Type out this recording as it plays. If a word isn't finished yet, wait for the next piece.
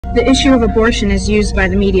The issue of abortion is used by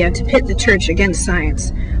the media to pit the church against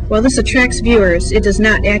science. While this attracts viewers, it does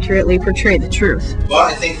not accurately portray the truth. Well,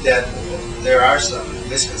 I think that there are some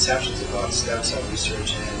misconceptions about stem cell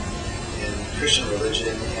research in Christian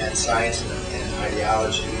religion and science and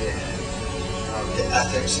ideology and the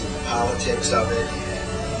ethics and the politics of it.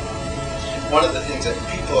 And one of the things that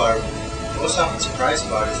people are most often surprised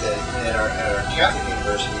about is that at our Catholic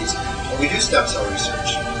universities, we do stem cell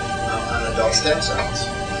research on adult stem cells.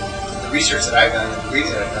 The research that I've done and the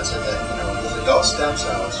reading that I've done said that with adult stem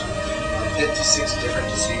cells, 56 different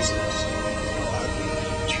diseases are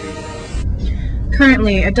being treated.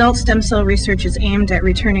 Currently, adult stem cell research is aimed at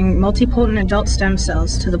returning multipotent adult stem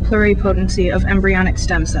cells to the pluripotency of embryonic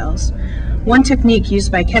stem cells. One technique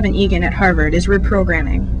used by Kevin Egan at Harvard is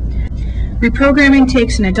reprogramming. Reprogramming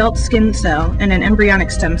takes an adult skin cell and an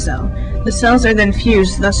embryonic stem cell. The cells are then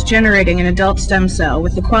fused, thus generating an adult stem cell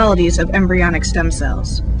with the qualities of embryonic stem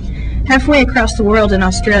cells. Halfway across the world in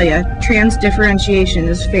Australia, transdifferentiation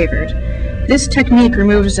is favored. This technique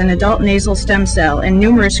removes an adult nasal stem cell and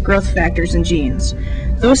numerous growth factors and genes.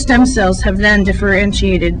 Those stem cells have then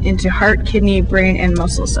differentiated into heart, kidney, brain, and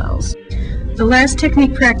muscle cells. The last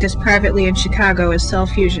technique practiced privately in Chicago is cell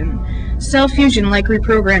fusion. Cell fusion, like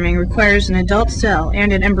reprogramming, requires an adult cell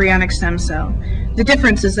and an embryonic stem cell. The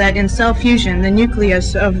difference is that in cell fusion, the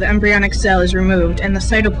nucleus of the embryonic cell is removed and the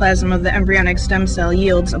cytoplasm of the embryonic stem cell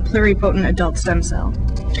yields a pluripotent adult stem cell.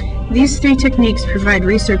 These three techniques provide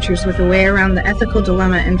researchers with a way around the ethical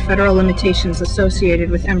dilemma and federal limitations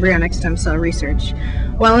associated with embryonic stem cell research.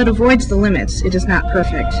 While it avoids the limits, it is not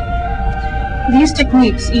perfect. These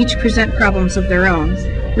techniques each present problems of their own.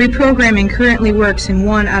 Reprogramming currently works in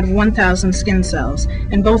 1 out of 1,000 skin cells,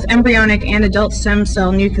 and both embryonic and adult stem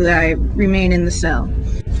cell nuclei remain in the cell.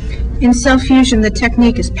 In cell fusion, the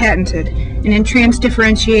technique is patented, and in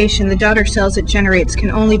transdifferentiation, the daughter cells it generates can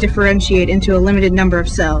only differentiate into a limited number of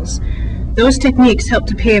cells. Those techniques help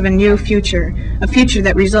to pave a new future, a future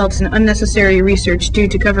that results in unnecessary research due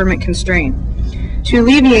to government constraint. To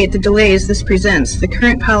alleviate the delays this presents, the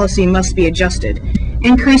current policy must be adjusted,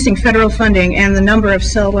 increasing federal funding and the number of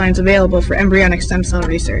cell lines available for embryonic stem cell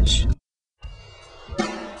research.